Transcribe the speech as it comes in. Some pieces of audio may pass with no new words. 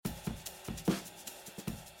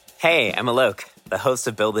Hey, I'm Alok, the host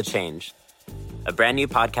of Build the Change, a brand new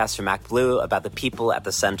podcast from MacBlue about the people at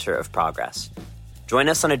the center of progress. Join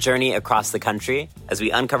us on a journey across the country as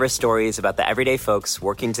we uncover stories about the everyday folks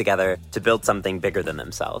working together to build something bigger than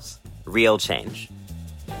themselves, real change.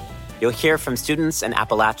 You'll hear from students in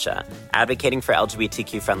Appalachia advocating for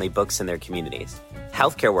LGBTQ-friendly books in their communities,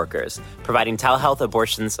 healthcare workers providing telehealth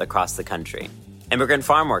abortions across the country, immigrant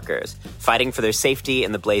farm workers fighting for their safety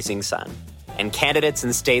in the blazing sun, and candidates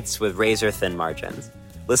in states with razor-thin margins.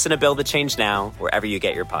 Listen to Build the Change now, wherever you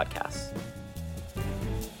get your podcasts.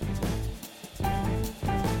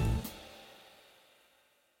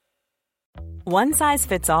 One size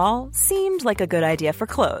fits all seemed like a good idea for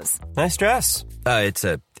clothes. Nice dress. It's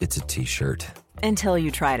a t-shirt. Until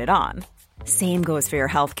you tried it on. Same goes for your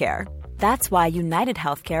healthcare. That's why United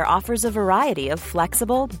Healthcare offers a variety of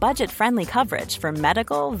flexible, budget-friendly coverage for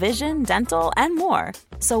medical, vision, dental, and more.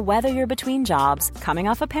 So whether you're between jobs, coming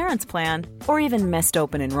off a parent's plan, or even missed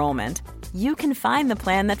open enrollment, you can find the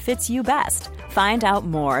plan that fits you best. Find out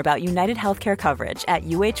more about United Healthcare coverage at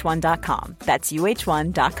uh1.com. That's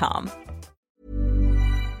uh1.com.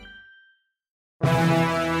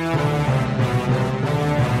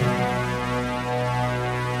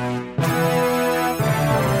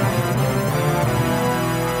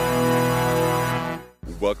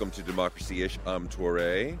 Welcome to Democracy-ish. I'm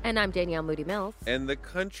Torre. And I'm Danielle Moody Mills. And the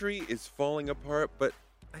country is falling apart, but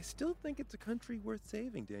I still think it's a country worth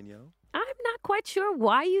saving, Danielle. I'm not quite sure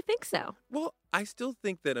why you think so. Well, I still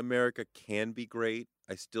think that America can be great.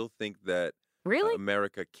 I still think that Really?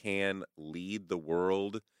 America can lead the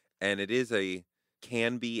world, and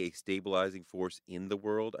can be a stabilizing force in the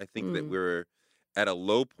world. I think that we're at a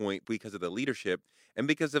low point because of the leadership and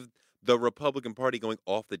because of the Republican Party going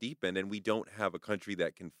off the deep end, and we don't have a country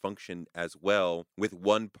that can function as well with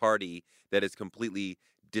one party that is completely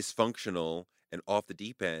dysfunctional and off the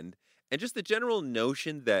deep end. And just the general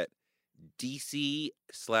notion that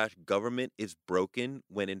DC/government is broken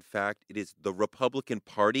when in fact it is the Republican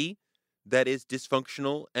Party that is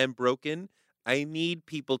dysfunctional and broken. I need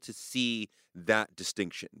people to see that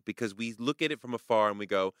distinction because we look at it from afar and we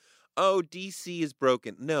go, oh, DC is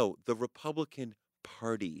broken. No, the Republican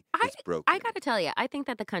Party is broken. I got to tell you, I think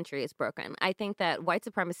that the country is broken. I think that white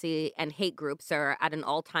supremacy and hate groups are at an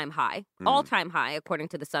all-time high, according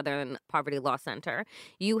to the Southern Poverty Law Center.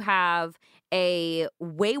 You have a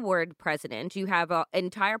wayward president. You have an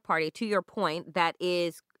entire party, to your point, that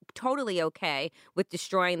is totally okay with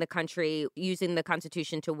destroying the country, using the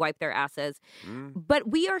Constitution to wipe their asses. But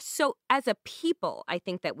we are as a people, I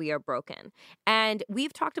think that we are broken. And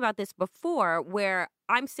we've talked about this before where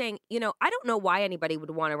I'm saying, I don't know why anybody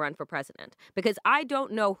would want to run for president because I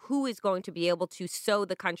don't know who is going to be able to sew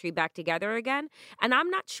the country back together again. And I'm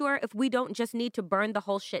not sure if we don't just need to burn the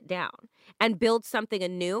whole shit down and build something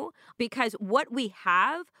anew because what we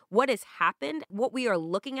have, what has happened, what we are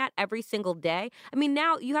looking at every single day. I mean,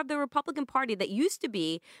 now you have the Republican Party that used to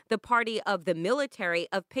be the party of the military,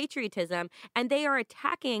 of patriotism, and they are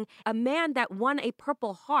attacking a man that won a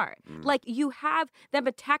Purple Heart. Like you have them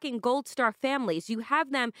attacking Gold Star families. You have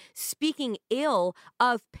them speaking ill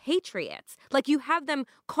of patriots. Like you have them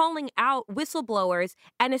calling out whistleblowers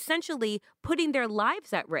and essentially putting their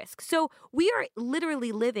lives at risk. So we are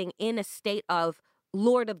literally living in a state of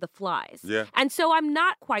Lord of the Flies. Yeah. And so I'm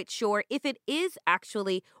not quite sure if it is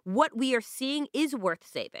actually what we are seeing is worth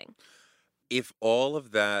saving. If all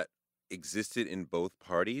of that existed in both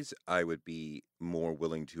parties, I would be more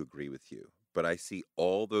willing to agree with you. But I see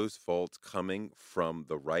all those faults coming from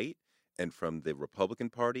the right and from the Republican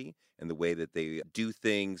Party and the way that they do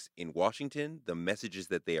things in Washington, the messages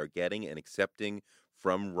that they are getting and accepting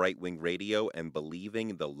from right-wing radio and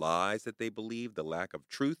believing the lies that they believe, the lack of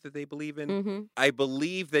truth that they believe in. I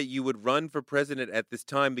believe that you would run for president at this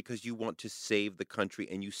time because you want to save the country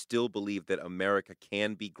and you still believe that America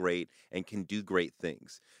can be great and can do great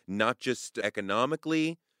things, not just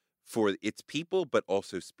economically, for its people, but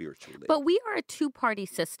also spiritually. But we are a two-party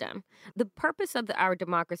system. The purpose of our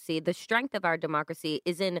democracy, the strength of our democracy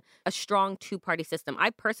is in a strong two-party system.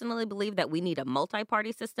 I personally believe that we need a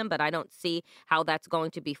multi-party system, but I don't see how that's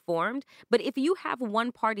going to be formed. But if you have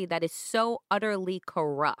one party that is so utterly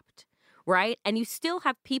corrupt, right, and you still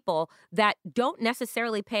have people that don't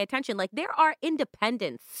necessarily pay attention, like there are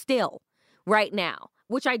independents still right now,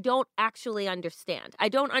 which I don't actually understand. I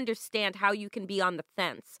don't understand how you can be on the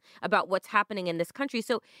fence about what's happening in this country.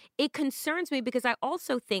 So it concerns me because I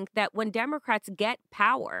also think that when Democrats get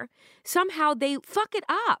power, somehow they fuck it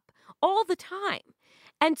up all the time.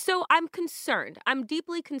 And so I'm concerned. I'm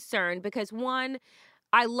deeply concerned because, one,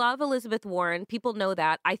 I love Elizabeth Warren. People know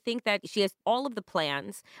that. I think that she has all of the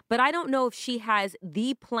plans, but I don't know if she has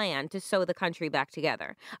the plan to sew the country back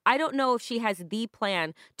together. I don't know if she has the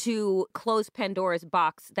plan to close Pandora's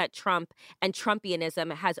box that Trump and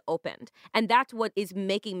Trumpianism has opened. And that's what is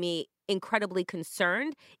making me incredibly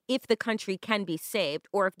concerned if the country can be saved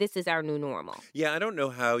or if this is our new normal. Yeah, I don't know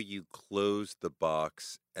how you close the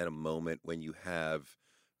box at a moment when you have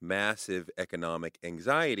massive economic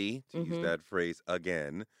anxiety, to use that phrase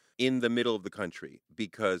again, in the middle of the country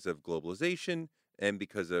because of globalization and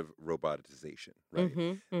because of robotization,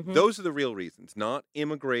 right? Those are the real reasons, not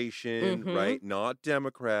immigration, right? Not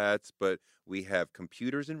Democrats, but we have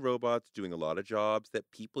computers and robots doing a lot of jobs that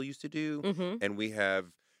people used to do, and we have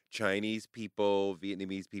Chinese people,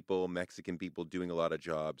 Vietnamese people, Mexican people doing a lot of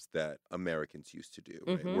jobs that Americans used to do,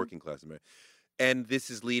 right? Working class Americans. And this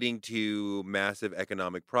is leading to massive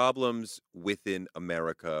economic problems within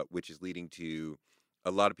America, which is leading to a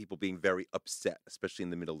lot of people being very upset, especially in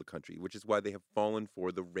the middle of the country, which is why they have fallen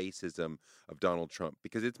for the racism of Donald Trump,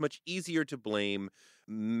 because it's much easier to blame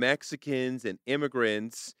Mexicans and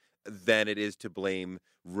immigrants than it is to blame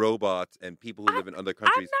robots and people who live in other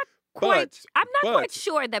countries. I'm not quite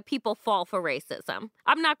sure that people fall for racism.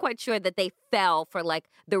 I'm not quite sure that they fell for like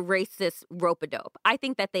the racist rope-a-dope. I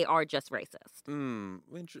think that they are just racist.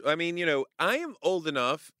 I mean, you know, I am old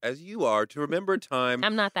enough, as you are, to remember a time.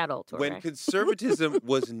 I'm not that old, Torre. When conservatism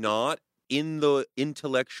was not in the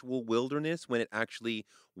intellectual wilderness, when it actually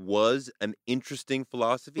was an interesting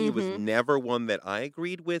philosophy. It was never one that I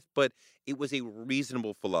agreed with, but it was a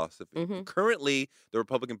reasonable philosophy. Currently, the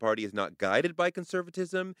Republican Party is not guided by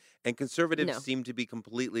conservatism, and conservatives seem to be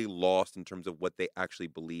completely lost in terms of what they actually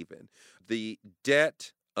believe in. The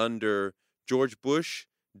debt under George Bush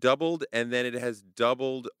doubled, and then it has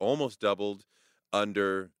almost doubled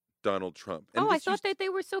under Donald Trump. And I thought that they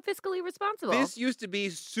were so fiscally responsible. This used to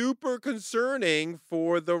be super concerning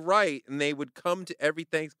for the right, and they would come to every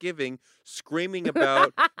Thanksgiving screaming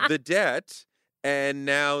about the debt, and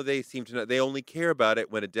now they seem to not. They only care about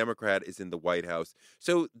it when a Democrat is in the White House.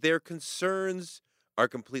 So their concerns are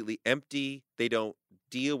completely empty. They don't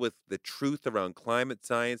deal with the truth around climate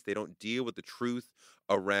science. They don't deal with the truth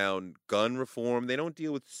around gun reform. They don't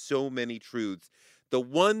deal with so many truths. The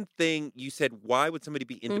one thing you said, why would somebody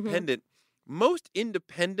be independent? Most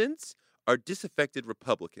independents are disaffected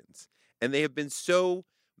Republicans, and they have been so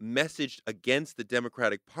messaged against the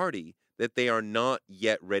Democratic Party that they are not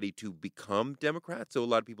yet ready to become Democrats. So a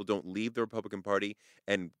lot of people don't leave the Republican Party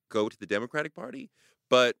and go to the Democratic Party,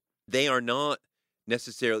 but they are not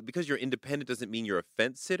necessarily, because you're independent doesn't mean you're a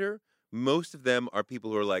fence sitter. Most of them are people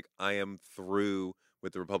who are like, I am through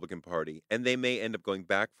with the Republican Party, and they may end up going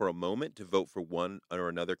back for a moment to vote for one or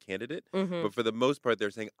another candidate. But for the most part, they're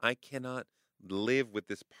saying, I cannot live with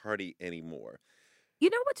this party anymore. You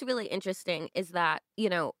know what's really interesting is that, you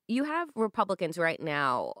know, you have Republicans right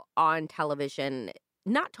now on television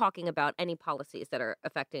not talking about any policies that are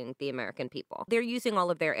affecting the American people. They're using all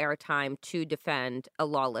of their airtime to defend a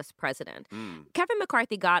lawless president. Kevin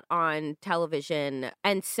McCarthy got on television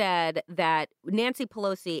and said that Nancy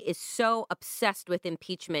Pelosi is so obsessed with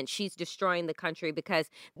impeachment, she's destroying the country because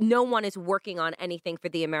no one is working on anything for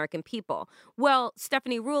the American people. Well,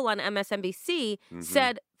 Stephanie Ruhle on MSNBC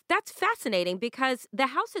said, that's fascinating because the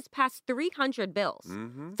House has passed 300 bills.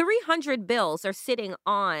 300 bills are sitting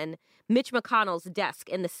on Mitch McConnell's desk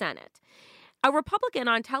in the Senate. A Republican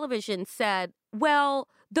on television said, well,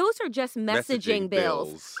 those are just messaging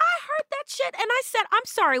bills. I heard that shit and I said, I'm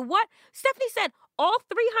sorry, what? Stephanie said, all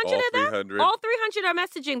 300 of them? All 300 are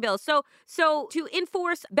messaging bills. So to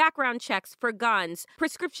enforce background checks for guns,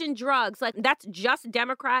 prescription drugs, like that's just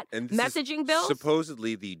Democrat messaging bills?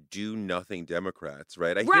 Supposedly the do-nothing Democrats,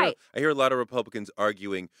 right? I hear a lot of Republicans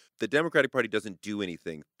arguing the Democratic Party doesn't do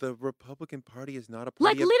anything. The Republican Party is not a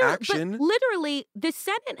party of action. But literally, the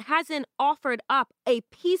Senate hasn't offered up a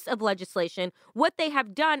piece of legislation. What they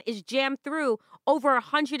have done is jam through over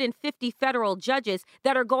 150 federal judges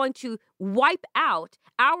that are going to wipe out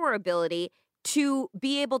our ability to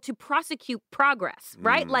be able to prosecute progress,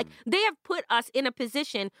 right? Like they have put us in a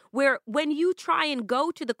position where when you try and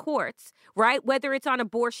go to the courts, right, whether it's on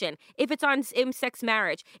abortion, if it's on same-sex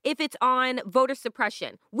marriage, if it's on voter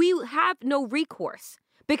suppression, we have no recourse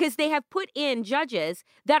because they have put in judges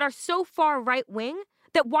that are so far right-wing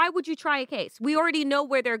that why would you try a case? We already know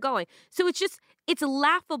where they're going. So it's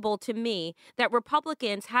laughable to me that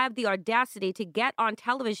Republicans have the audacity to get on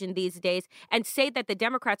television these days and say that the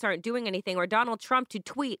Democrats aren't doing anything, or Donald Trump to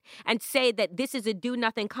tweet and say that this is a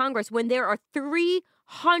do-nothing Congress when there are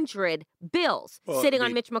 300 bills sitting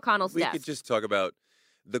on Mitch McConnell's desk. We could just talk about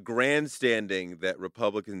the grandstanding that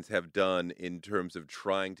Republicans have done in terms of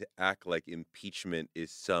trying to act like impeachment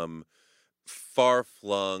is some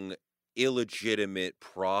far-flung, illegitimate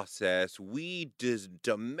process. We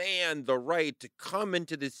demand the right to come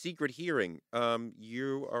into this secret hearing.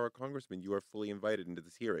 You are a congressman. You are fully invited into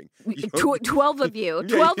this hearing. 12 of you,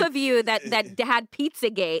 12 of you that had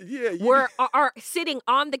Pizzagate are sitting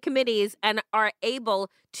on the committees and are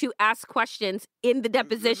able to ask questions in the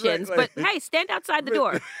depositions. Right, but hey, stand outside the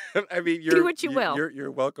door. I mean, do what you will.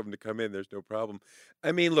 You're welcome to come in. There's no problem.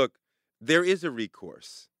 I mean, look, there is a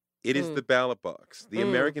recourse. It is the ballot box. The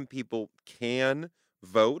American people can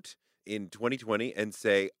vote in 2020 and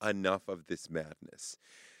say, enough of this madness.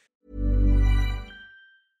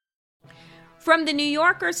 From The New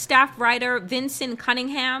Yorker staff writer Vincent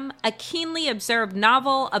Cunningham, a keenly observed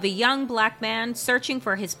novel of a young black man searching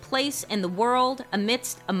for his place in the world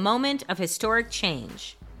amidst a moment of historic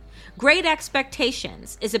change. Great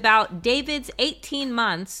Expectations is about David's 18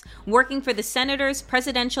 months working for the senator's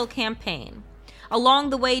presidential campaign. Along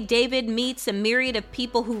the way, David meets a myriad of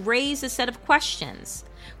people who raise a set of questions.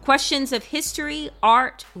 Questions of history,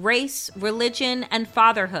 art, race, religion, and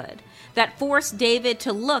fatherhood that force David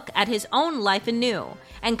to look at his own life anew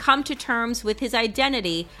and come to terms with his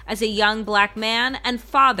identity as a young black man and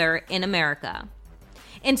father in America.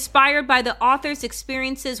 Inspired by the author's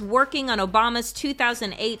experiences working on Obama's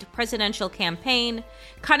 2008 presidential campaign,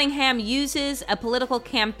 Cunningham uses a political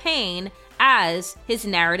campaign as his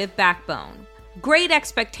narrative backbone. Great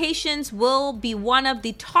Expectations will be one of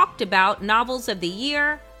the talked-about novels of the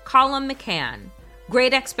year, Colum McCann.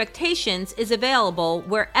 Great Expectations is available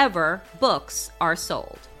wherever books are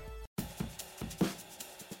sold.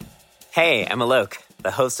 Hey, I'm Alok,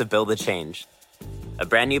 the host of Build the Change, a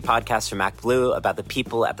brand new podcast from MacBlue about the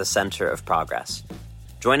people at the center of progress.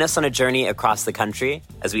 Join us on a journey across the country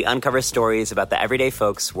as we uncover stories about the everyday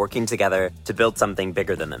folks working together to build something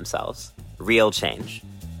bigger than themselves. Real change.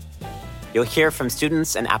 You'll hear from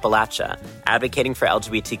students in Appalachia advocating for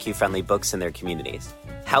LGBTQ-friendly books in their communities,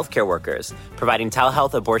 healthcare workers providing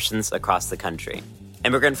telehealth abortions across the country,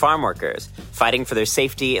 immigrant farm workers fighting for their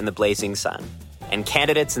safety in the blazing sun, and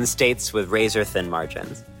candidates in states with razor-thin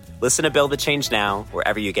margins. Listen to Build the Change now,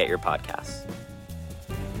 wherever you get your podcasts.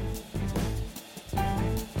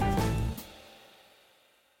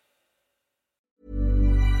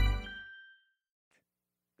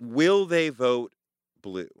 Will they vote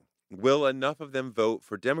blue? Will enough of them vote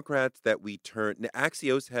for Democrats that we turn... Now,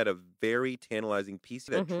 Axios had a very tantalizing piece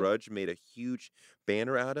that Drudge made a huge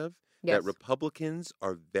banner out of, that Republicans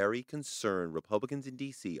are very concerned, Republicans in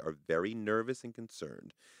D.C. are very nervous and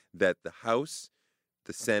concerned that the House,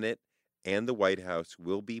 the Senate, and the White House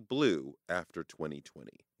will be blue after 2020.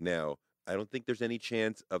 Now, I don't think there's any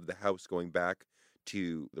chance of the House going back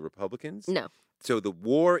to the Republicans. No. So the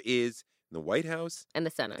war is in the White House And the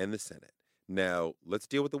Senate. Now, let's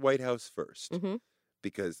deal with the White House first,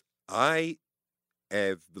 because I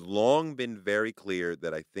have long been very clear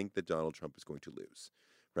that I think that Donald Trump is going to lose,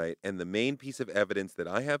 right? And the main piece of evidence that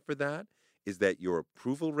I have for that is that your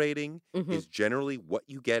approval rating is generally what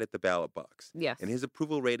you get at the ballot box. Yes. And his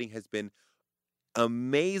approval rating has been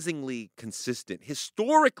amazingly consistent,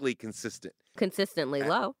 historically consistent. Consistently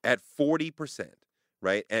low. At 40%,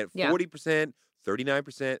 right? At 40%,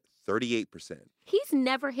 39%, 38%. He's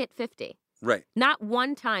never hit 50. Right. Not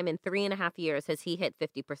one time in 3.5 years has he hit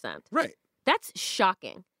 50%. Right. That's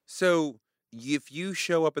shocking. So if you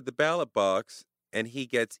show up at the ballot box and he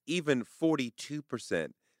gets even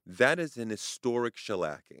 42%, that is an historic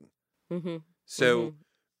shellacking. So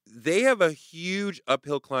they have a huge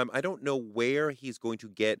uphill climb. I don't know where he's going to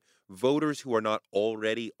get voters who are not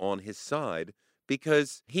already on his side,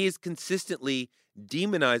 because he is consistently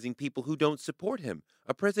demonizing people who don't support him.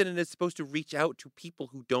 A president is supposed to reach out to people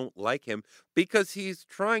who don't like him because he's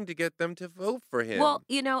trying to get them to vote for him. Well,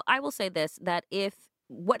 I will say this, that if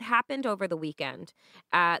what happened over the weekend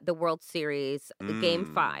at the World Series, Game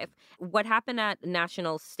 5, what happened at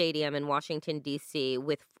National Stadium in Washington, D.C.,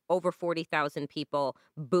 with over 40,000 people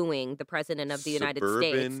booing the president of the United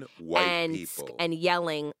States and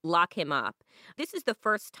yelling, lock him up. This is the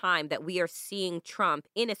first time that we are seeing Trump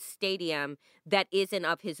in a stadium that isn't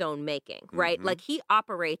of his own making, right? Like, he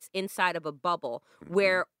operates inside of a bubble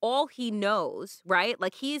where all he knows, right?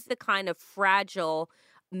 Like, he's the kind of fragile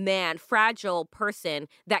person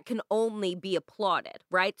that can only be applauded,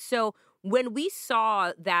 right? So when we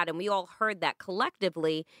saw that and we all heard that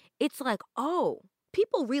collectively, it's like, oh,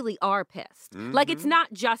 people really are pissed. Like, it's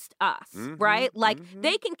not just us, right? Like,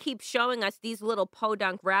 they can keep showing us these little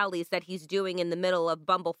podunk rallies that he's doing in the middle of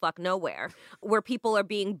bumblefuck nowhere, where people are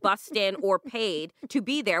being bussed in or paid to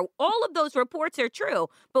be there. All of those reports are true.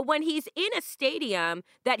 But when he's in a stadium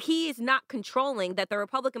that he is not controlling, that the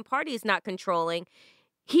Republican Party is not controlling,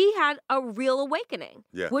 he had a real awakening,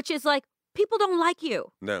 which is like, people don't like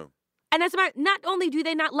you. No. And as a matter, not only do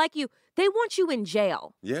they not like you, they want you in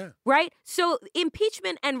jail. Yeah. Right? So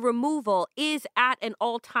impeachment and removal is at an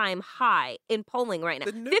all-time high in polling right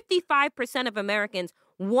now. 55% of Americans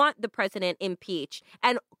want the president impeached,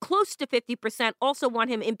 and close to 50% also want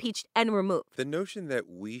him impeached and removed. The notion that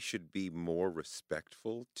we should be more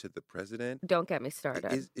respectful to the president, don't get me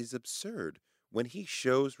started, is absurd. When he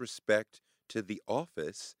shows respect to the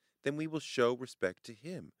office, then we will show respect to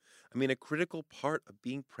him. I mean, a critical part of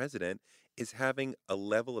being president is having a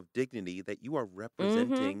level of dignity that you are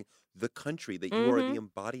representing the country, that you are the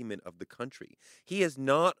embodiment of the country. He has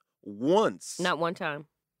not once, not one time,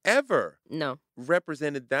 ever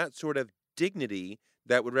represented that sort of dignity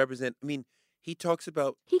that would represent, I mean, he talks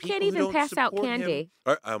about he can't even pass out candy.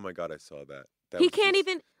 Oh my God, I saw that. He can't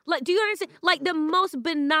even, like, do you understand? Like, the most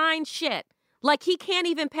benign shit. Like, he can't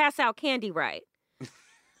even pass out candy right.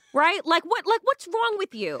 Right? Like, what's wrong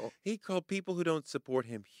with you? He called people who don't support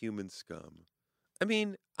him human scum. I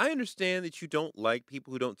mean, I understand that you don't like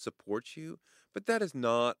people who don't support you, but that is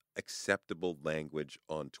not acceptable language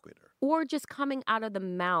on Twitter. Or just coming out of the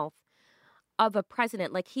mouth of a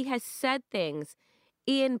president. Like, he has said things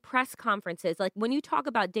in press conferences. Like, when you talk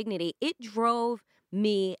about dignity, it drove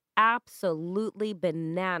me absolutely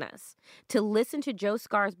bananas to listen to Joe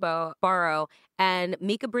Scarborough and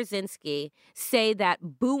Mika Brzezinski say that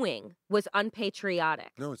booing was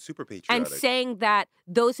unpatriotic. No, it's super patriotic. And saying that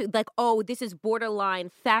those who, like, oh, this is borderline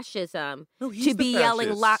fascism. No, he's to be the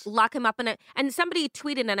yelling, fascist. lock him up. And somebody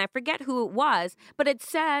tweeted, and I forget who it was, but it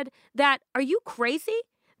said that, are you crazy?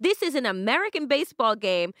 This is an American baseball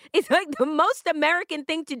game. It's like the most American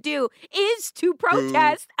thing to do is to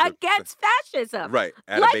protest against fascism. Right,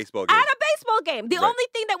 at a baseball game. At a baseball game. The only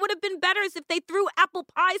thing that would have been better is if they threw apple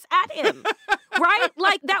pies at him. Right?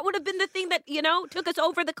 Like, that would have been the thing that, took us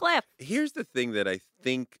over the cliff. Here's the thing that I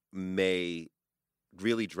think may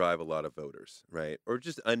really drive a lot of voters, right? Or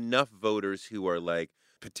just enough voters who are, like,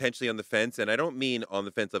 potentially on the fence. And I don't mean on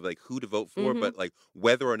the fence of, like, who to vote for, but, like,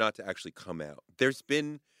 whether or not to actually come out. There's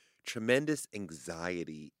been tremendous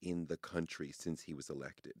anxiety in the country since he was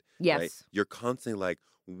elected. Yes. Right? You're constantly like,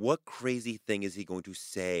 what crazy thing is he going to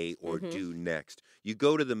say or do next? You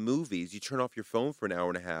go to the movies, you turn off your phone for an hour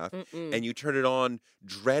and a half, and you turn it on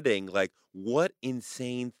dreading, like, what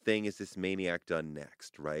insane thing is this maniac done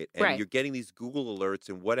next, right? And you're getting these Google alerts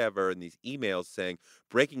and whatever, and these emails saying,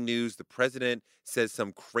 breaking news, the president says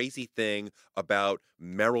some crazy thing about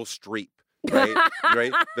Meryl Streep.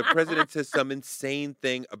 Right? The president says some insane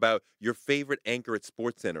thing about your favorite anchor at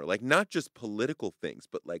SportsCenter, like, not just political things,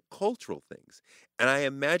 but like cultural things. And I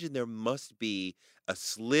imagine there must be a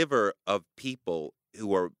sliver of people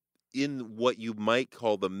who are in what you might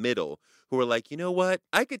call the middle, who are like, you know what?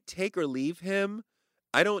 I could take or leave him.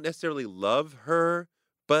 I don't necessarily love her,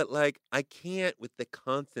 but, like, I can't with the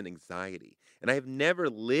constant anxiety. And I have never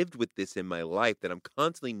lived with this in my life, that I'm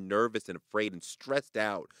constantly nervous and afraid and stressed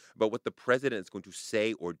out about what the president is going to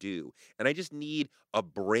say or do. And I just need a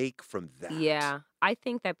break from that. Yeah, I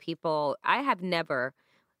think that I have never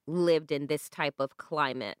lived in this type of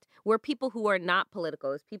climate where people who are not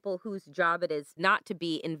politicos, people whose job it is not to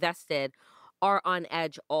be invested, are on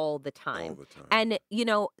edge all the time. All the time. And,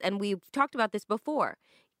 and we've talked about this before.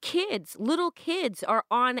 Little kids are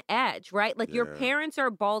on edge, right? Like, your parents are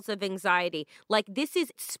balls of anxiety. Like, this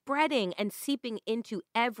is spreading and seeping into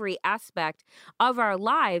every aspect of our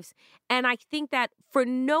lives. And I think that for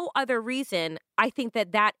no other reason, I think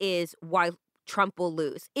that is why Trump will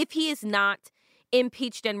lose. If he is not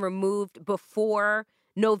impeached and removed before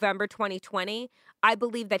November 2020, I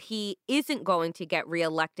believe that he isn't going to get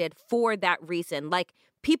reelected for that reason. Like,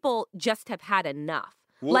 people just have had enough.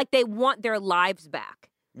 Like, they want their lives back.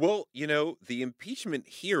 Well, the impeachment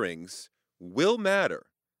hearings will matter.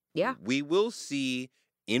 Yeah. We will see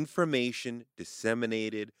information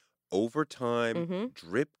disseminated over time,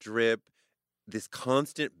 drip, drip, this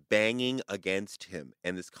constant banging against him,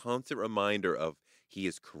 and this constant reminder of he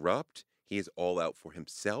is corrupt, he is all out for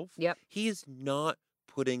himself. Yep. He is not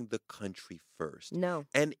putting the country first. No.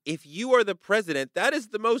 And if you are the president, that is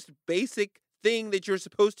the most basic thing that you're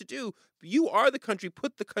supposed to do. You are the country.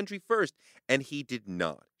 Put the country first. And he did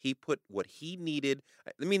not. He put what he needed.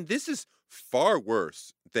 I mean, this is far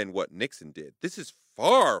worse than what Nixon did. This is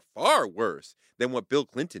far, far worse than what Bill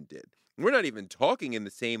Clinton did. We're not even talking in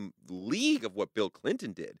the same league of what Bill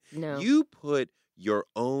Clinton did. No. You put your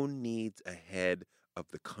own needs ahead of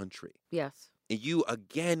the country. Yes. And you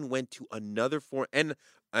again went to another foreign, and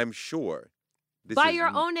I'm sure By your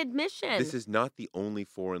own admission. this is not the only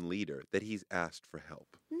foreign leader that he's asked for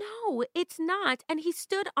help. No, it's not. And he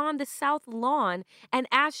stood on the South Lawn and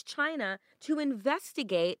asked China to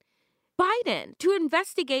investigate Biden, to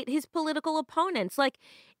investigate his political opponents. Like,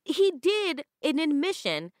 he did an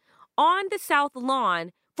admission on the South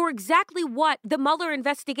Lawn for exactly what the Mueller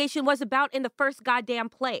investigation was about in the first goddamn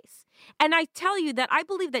place. And I tell you that I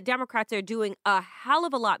believe that Democrats are doing a hell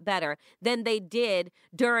of a lot better than they did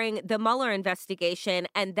during the Mueller investigation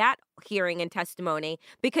and that hearing and testimony,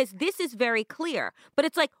 because this is very clear. But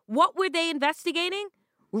it's like, what were they investigating?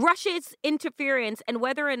 Russia's interference and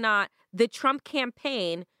whether or not the Trump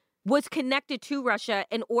campaign was connected to Russia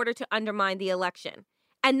in order to undermine the election.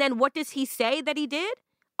 And then what does he say that he did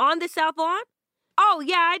on the South Lawn? Oh,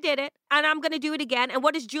 yeah, I did it, and I'm going to do it again. And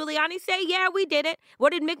what does Giuliani say? Yeah, we did it.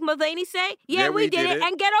 What did Mick Mulvaney say? Yeah, we did it,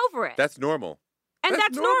 and get over it. That's normal. And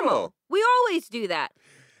that's normal. We always do that.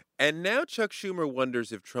 And now Chuck Schumer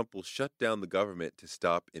wonders if Trump will shut down the government to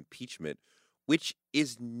stop impeachment, which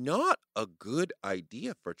is not a good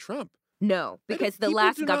idea for Trump. No, because the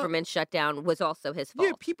last government shutdown was also his fault.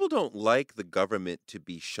 Yeah, people don't like the government to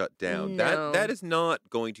be shut down. No. That is not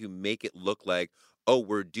going to make it look like, oh,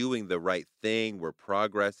 we're doing the right thing, we're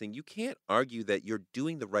progressing. You can't argue that you're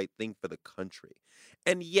doing the right thing for the country.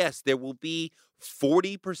 And yes, there will be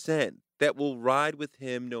 40% that will ride with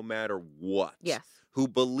him no matter what. Yes. Who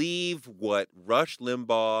believe what Rush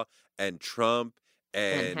Limbaugh and Trump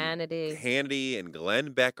and Hannity and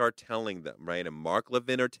Glenn Beck are telling them, right? And Mark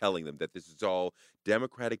Levin are telling them that this is all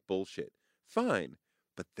Democratic bullshit. Fine.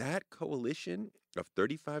 But that coalition of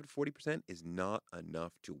 35 to 40% is not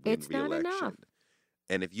enough to win It's re-election. not enough.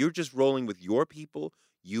 And if you're just rolling with your people,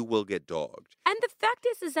 you will get dogged. And the fact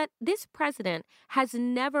is that this president has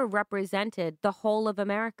never represented the whole of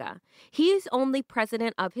America. He is only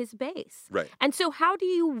president of his base. Right. And so how do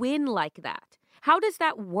you win like that? How does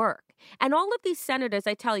that work? And all of these senators,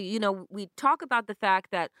 I tell you, we talk about the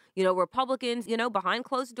fact that, Republicans, behind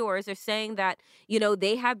closed doors are saying that,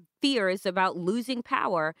 they have fears about losing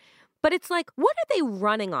power. But it's like, what are they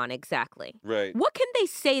running on exactly? Right. What can they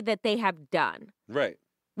say that they have done? Right.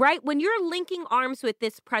 Right? When you're linking arms with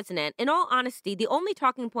this president, in all honesty, the only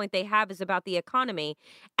talking point they have is about the economy.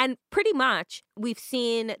 And pretty much we've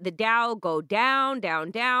seen the Dow go down, down,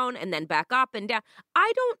 down, and then back up and down.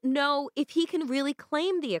 I don't know if he can really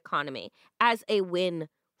claim the economy as a win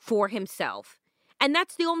for himself. And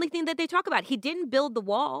that's the only thing that they talk about. He didn't build the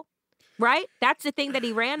wall. Right? That's the thing that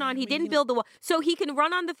he ran on. He didn't build the wall. So he can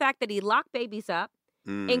run on the fact that he locked babies up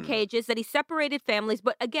in cages, that he separated families.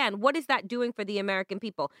 But again, what is that doing for the American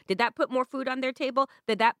people? Did that put more food on their table?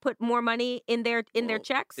 Did that put more money in their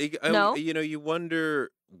checks? No. You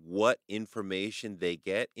wonder what information they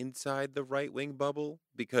get inside the right-wing bubble,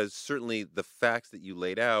 because certainly the facts that you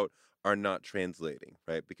laid out are not translating,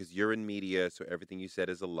 right? Because you're in media, so everything you said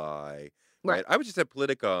is a lie. Right. I was just at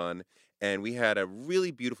Politicon, and we had a really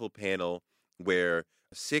beautiful panel where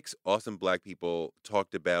 6 awesome Black people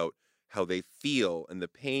talked about how they feel and the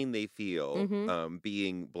pain they feel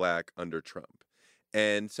being Black under Trump.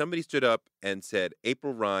 And somebody stood up and said,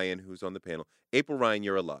 April Ryan, who's on the panel, April Ryan,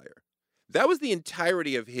 you're a liar. That was the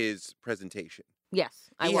entirety of his presentation. Yes,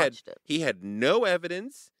 I watched it. He had no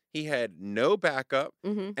evidence. He had no backup.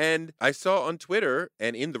 And I saw on Twitter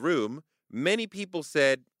and in the room, many people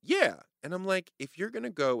said, yeah. And I'm like, if you're going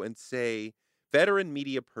to go and say, veteran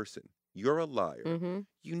media person, you're a liar,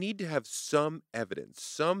 you need to have some evidence,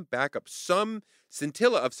 some backup, some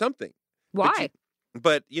scintilla of something. Why?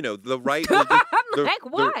 But the right will just,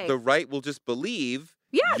 why? The right will just believe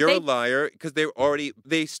you're a liar, because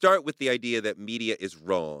they start with the idea that media is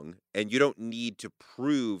wrong and you don't need to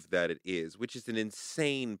prove that it is, which is an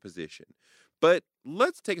insane position. But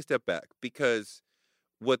let's take a step back, because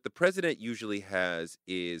what the president usually has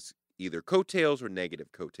is either coattails or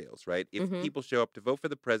negative coattails, right? If people show up to vote for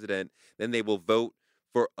the president, then they will vote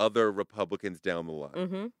for other Republicans down the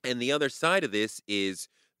line. And the other side of this is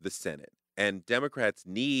the Senate. And Democrats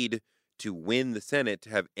need to win the Senate to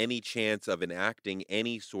have any chance of enacting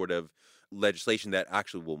any sort of legislation that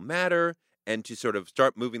actually will matter, and to sort of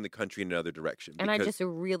start moving the country in another direction. And I just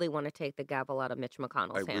really want to take the gavel out of Mitch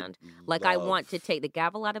McConnell's hand. I want to take the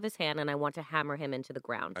gavel out of his hand, and I want to hammer him into the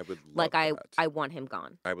ground. I would love that. I want him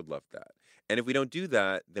gone. I would love that. And if we don't do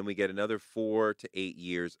that, then we get another 4 to 8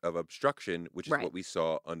 years of obstruction, which is what we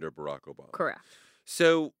saw under Barack Obama. Correct.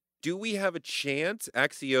 So do we have a chance?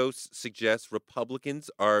 Axios suggests Republicans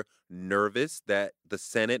are nervous that the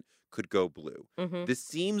Senate could go blue. Mm-hmm. This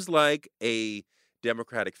seems like a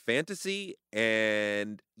Democratic fantasy,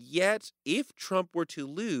 and yet if Trump were to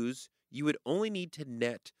lose, you would only need to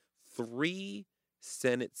net 3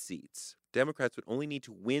 Senate seats. Democrats would only need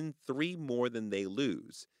to win 3 more than they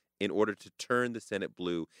lose in order to turn the Senate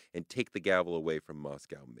blue and take the gavel away from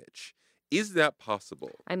Moscow Mitch. Is that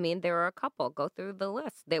possible? I mean, there are a couple. Go through the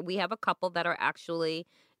list. We have a couple that are actually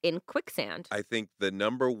in quicksand. I think the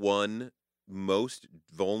number one most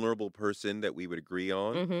vulnerable person that we would agree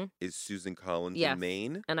on is Susan Collins in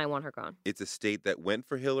Maine. And I want her gone. It's a state that went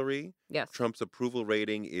for Hillary. Yes. Trump's approval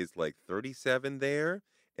rating is like 37 there.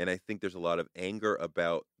 And I think there's a lot of anger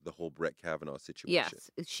about the whole Brett Kavanaugh situation.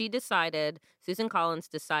 Yes. Susan Collins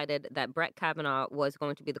decided that Brett Kavanaugh was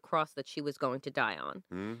going to be the cross that she was going to die on.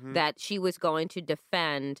 Mm-hmm. That she was going to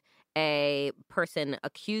defend a person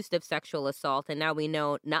accused of sexual assault. And now we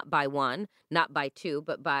know not by one, not by two,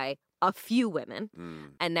 but by a few women.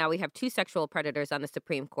 And now we have 2 sexual predators on the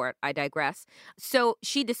Supreme Court. I digress. So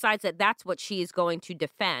she decides that that's what she is going to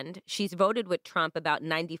defend. She's voted with Trump about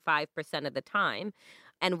 95% of the time.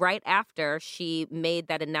 And right after she made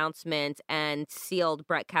that announcement and sealed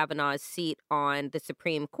Brett Kavanaugh's seat on the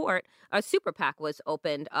Supreme Court, a super PAC was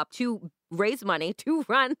opened up to raise money to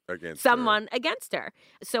run someone against her.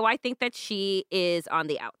 So I think that she is on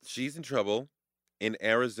the outs. She's in trouble. In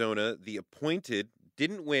Arizona, the appointed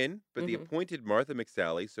didn't win, but the appointed Martha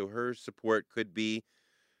McSally, so her support could be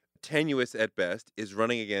tenuous at best, is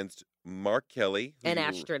running against Mark Kelly. An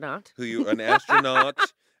astronaut,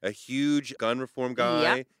 a huge gun reform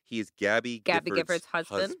guy. Yep. He is Gabby Giffords'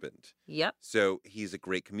 husband. Yep. So he's a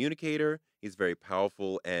great communicator. He's a very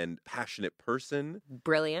powerful and passionate person.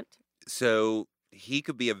 Brilliant. So he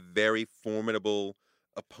could be a very formidable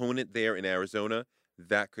opponent there in Arizona.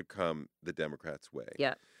 That could come the Democrats' way.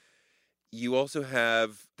 Yeah. You also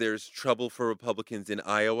there's trouble for Republicans in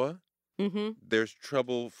Iowa. Mm-hmm. There's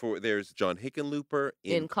John Hickenlooper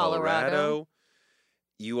in Colorado.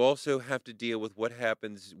 You also have to deal with what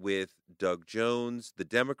happens with Doug Jones, the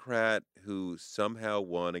Democrat who somehow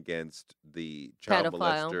won against the child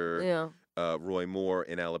molester Roy Moore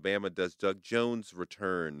in Alabama. Does Doug Jones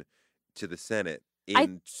return to the Senate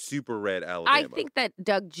in super red Alabama? I think that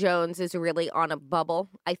Doug Jones is really on a bubble.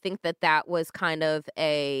 I think that was kind of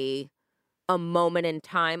a moment in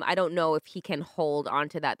time. I don't know if he can hold on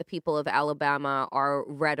to that. The people of Alabama are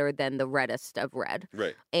redder than the reddest of red.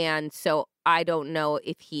 Right. And so I don't know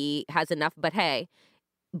if he has enough. But hey,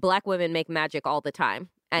 Black women make magic all the time.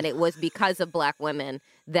 And it was because of Black women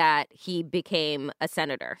that he became a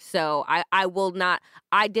senator. So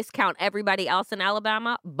I discount everybody else in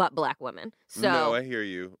Alabama but Black women. So no, I hear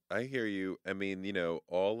you. I mean,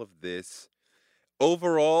 all of this.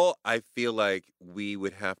 Overall, I feel like we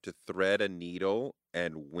would have to thread a needle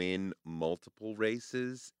and win multiple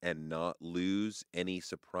races and not lose any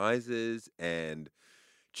surprises and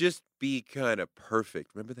just be kind of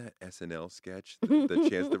perfect. Remember that SNL sketch, the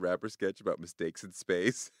Chance the Rapper sketch about mistakes in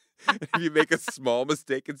space? If you make a small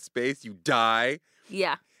mistake in space, you die.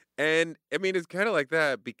 Yeah. And, I mean, it's kind of like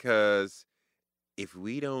that because if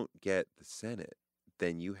we don't get the Senate,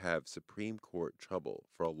 then you have Supreme Court trouble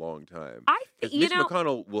for a long time. Mitch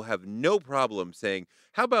McConnell will have no problem saying,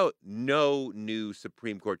 how about no new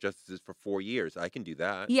Supreme Court justices for 4 years? I can do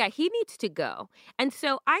that. Yeah, he needs to go. And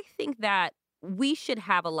so I think that we should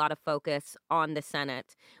have a lot of focus on the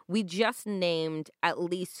Senate. We just named at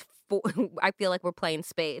least 4. I feel like we're playing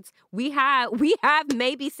spades. We have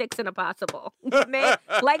maybe 6 in a possible. We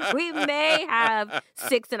may have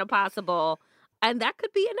 6 in a possible, and that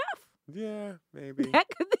could be enough. Yeah, maybe. That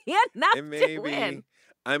could be enough to win.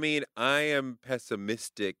 I mean, I am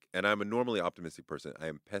pessimistic, and I'm a normally optimistic person. I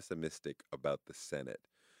am pessimistic about the Senate.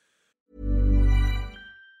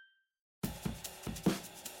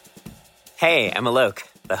 Hey, I'm Alok,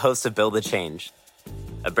 the host of Build the Change,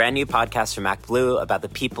 a brand new podcast from MacBlue about the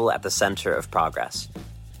people at the center of progress.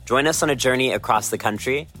 Join us on a journey across the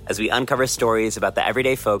country as we uncover stories about the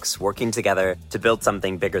everyday folks working together to build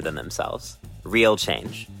something bigger than themselves. Real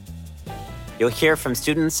change. You'll hear from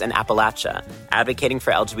students in Appalachia advocating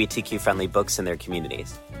for LGBTQ-friendly books in their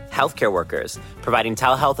communities, healthcare workers providing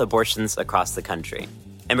telehealth abortions across the country,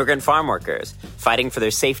 immigrant farm workers fighting for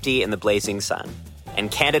their safety in the blazing sun,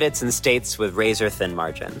 and candidates in states with razor-thin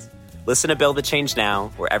margins. Listen to Build the Change now,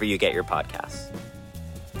 wherever you get your podcasts.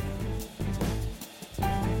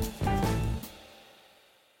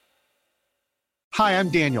 Hi, I'm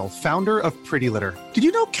Daniel, founder of Pretty Litter. Did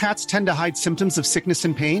you know cats tend to hide symptoms of sickness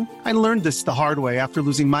and pain? I learned this the hard way after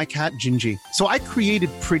losing my cat, Gingy. So I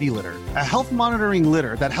created Pretty Litter, a health monitoring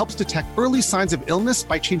litter that helps detect early signs of illness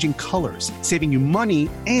by changing colors, saving you money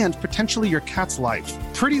and potentially your cat's life.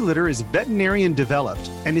 Pretty Litter is veterinarian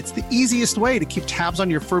developed, and it's the easiest way to keep tabs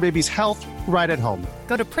on your fur baby's health right at home.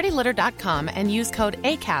 Go to prettylitter.com and use code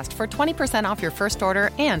ACAST for 20% off your first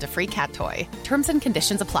order and a free cat toy. Terms and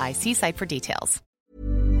conditions apply. See site for details.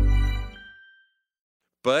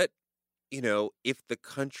 But, if the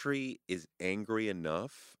country is angry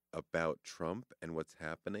enough about Trump and what's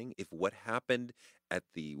happening, if what happened at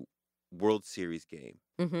the World Series game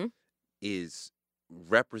is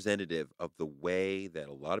representative of the way that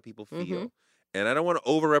a lot of people feel, and I don't want to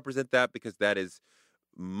overrepresent that because that is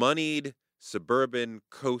moneyed, suburban,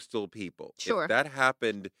 coastal people. Sure. If that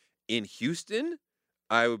happened in Houston,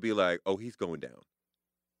 I would be like, oh, he's going down.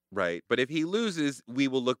 Right. But if he loses, we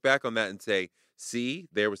will look back on that and say, see,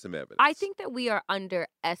 there was some evidence. I think that we are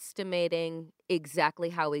underestimating exactly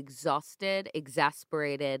how exhausted,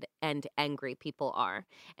 exasperated, and angry people are.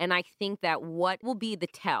 And I think that what will be the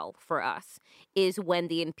tell for us is when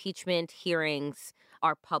the impeachment hearings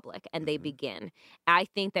are public and they begin. I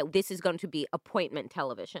think that this is going to be appointment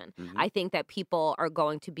television. I think that people are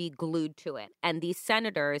going to be glued to it. And these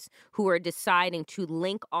senators who are deciding to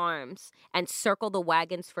link arms and circle the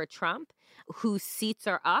wagons for Trump, whose seats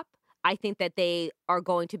are up, I think that they are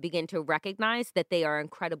going to begin to recognize that they are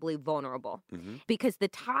incredibly vulnerable because the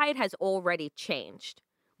tide has already changed.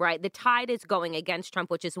 Right. The tide is going against Trump,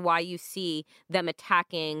 which is why you see them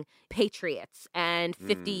attacking patriots and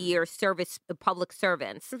 50-year service public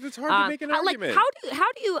servants. Because it's hard to make an argument.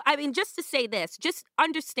 How do you, I mean, just to say this, just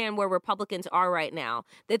understand where Republicans are right now,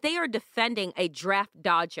 that they are defending a draft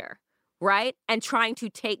dodger. Right? And trying to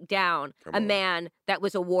take down a man that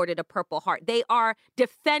was awarded a Purple Heart. They are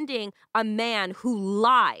defending a man who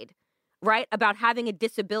lied, right, about having a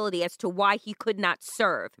disability as to why he could not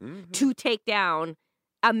serve to take down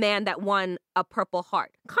a man that won a Purple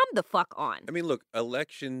Heart. Come the fuck on. I mean, look,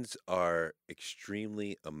 elections are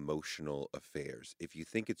extremely emotional affairs. If you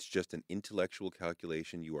think it's just an intellectual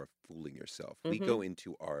calculation, you are fooling yourself. We go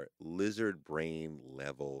into our lizard brain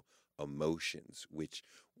level emotions,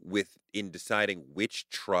 in deciding which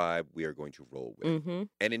tribe we are going to roll with.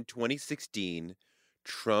 And in 2016,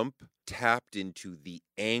 Trump tapped into the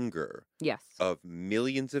anger of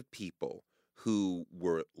millions of people who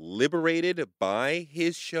were liberated by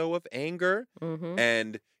his show of anger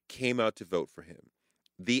and came out to vote for him.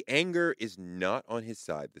 The anger is not on his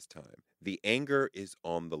side this time. The anger is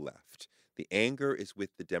on the left. The anger is with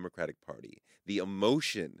the Democratic Party. The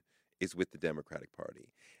emotion is with the Democratic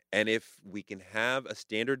Party. And if we can have a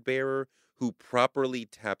standard bearer who properly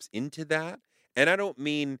taps into that, and I don't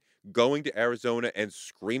mean going to Arizona and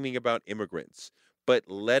screaming about immigrants, but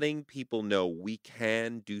letting people know we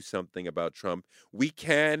can do something about Trump. We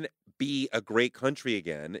can be a great country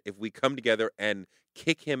again if we come together and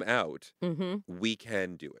kick him out. We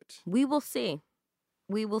can do it. We will see.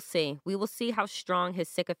 We will see. We will see how strong his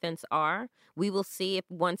sycophants are. We will see if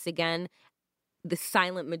once again the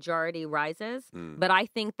silent majority rises. But I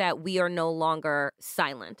think that we are no longer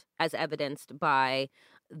silent, as evidenced by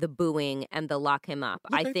the booing and the lock him up.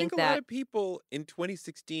 Look, I think a that lot of people in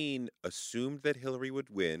 2016 assumed that Hillary would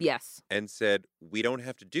win. Yes. And said, we don't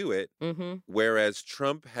have to do it. Whereas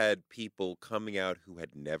Trump had people coming out who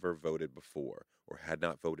had never voted before or had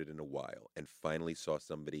not voted in a while and finally saw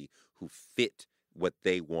somebody who fit what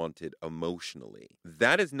they wanted emotionally.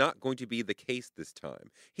 That is not going to be the case this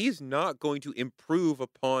time. He's not going to improve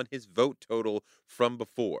upon his vote total from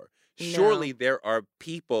before. Surely there are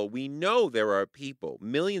people, we know there are people,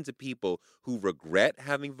 millions of people who regret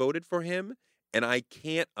having voted for him. And I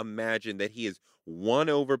can't imagine that he has won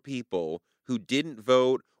over people who didn't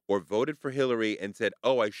vote or voted for Hillary and said,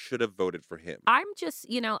 oh, I should have voted for him. I'm just,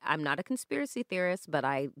 I'm not a conspiracy theorist, but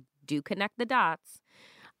I do connect the dots.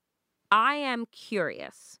 I am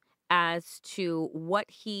curious as to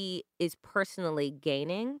what he is personally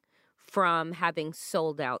gaining from having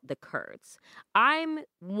sold out the Kurds. I'm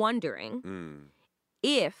wondering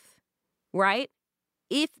if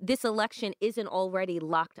this election isn't already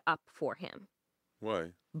locked up for him. Why?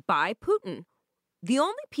 By Putin. The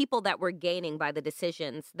only people that were gaining by the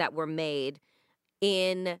decisions that were made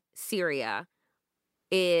in Syria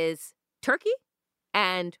is Turkey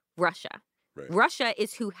and Russia. Right. Russia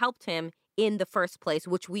is who helped him in the first place,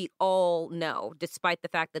 which we all know, despite the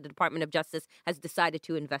fact that the Department of Justice has decided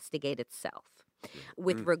to investigate itself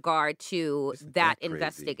with regard to that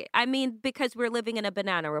investigation. I mean, because we're living in a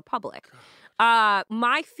banana republic.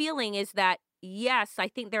 My feeling is that yes, I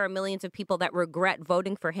think there are millions of people that regret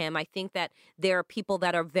voting for him. I think that there are people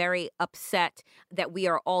that are very upset, that we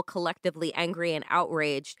are all collectively angry and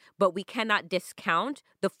outraged, but we cannot discount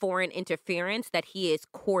the foreign interference that he is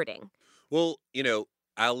courting. Well,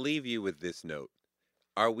 I'll leave you with this note.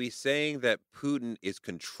 Are we saying that Putin is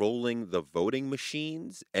controlling the voting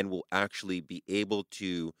machines and will actually be able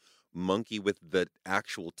to monkey with the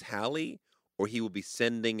actual tally? Or he will be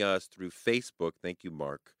sending us through Facebook, thank you,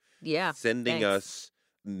 Mark, sending us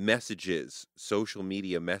messages, social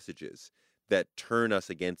media messages that turn us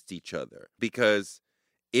against each other? Because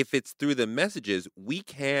if it's through the messages, we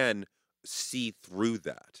can see through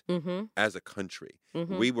that as a country.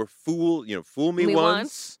 We were fool me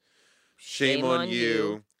once, shame on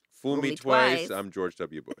you. Fool me twice, I'm George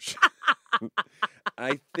W. Bush.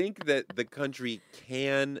 I think that the country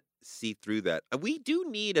can see through that. We do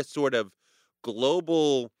need a sort of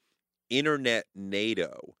global internet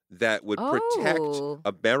NATO that would protect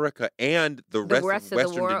America and the rest of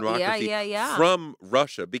Western democracy from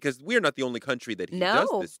Russia, because we're not the only country that he does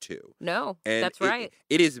this to. No, and that's right.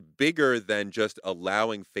 It is bigger than just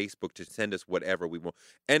allowing Facebook to send us whatever we want.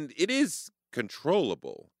 And it is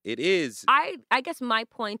controllable. It is. I guess my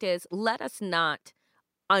point is, let us not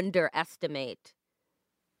underestimate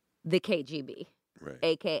the KGB,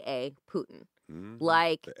 a.k.a. Putin.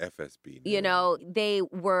 Like, the FSB. They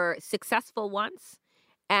were successful once,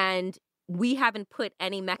 and we haven't put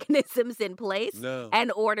any mechanisms in place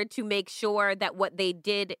in order to make sure that what they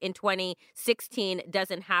did in 2016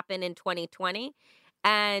 doesn't happen in 2020.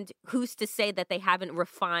 And who's to say that they haven't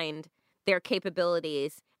refined their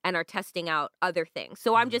capabilities and are testing out other things?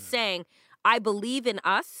 So I'm just saying, I believe in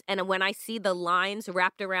us, and when I see the lines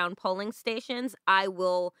wrapped around polling stations, I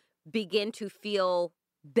will begin to feel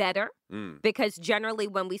better, because generally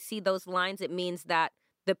when we see those lines, it means that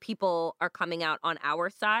the people are coming out on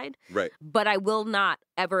our side. Right. But I will not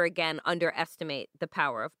ever again underestimate the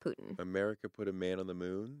power of Putin. America put a man on the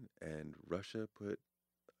moon, and Russia put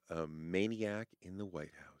a maniac in the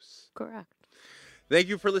White House. Correct. Thank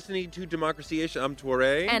you for listening to Democracy-ish. I'm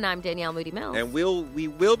Touré. And I'm Danielle Moody Mills. And we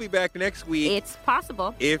will be back next week. It's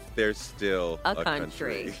possible. If there's still a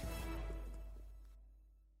country.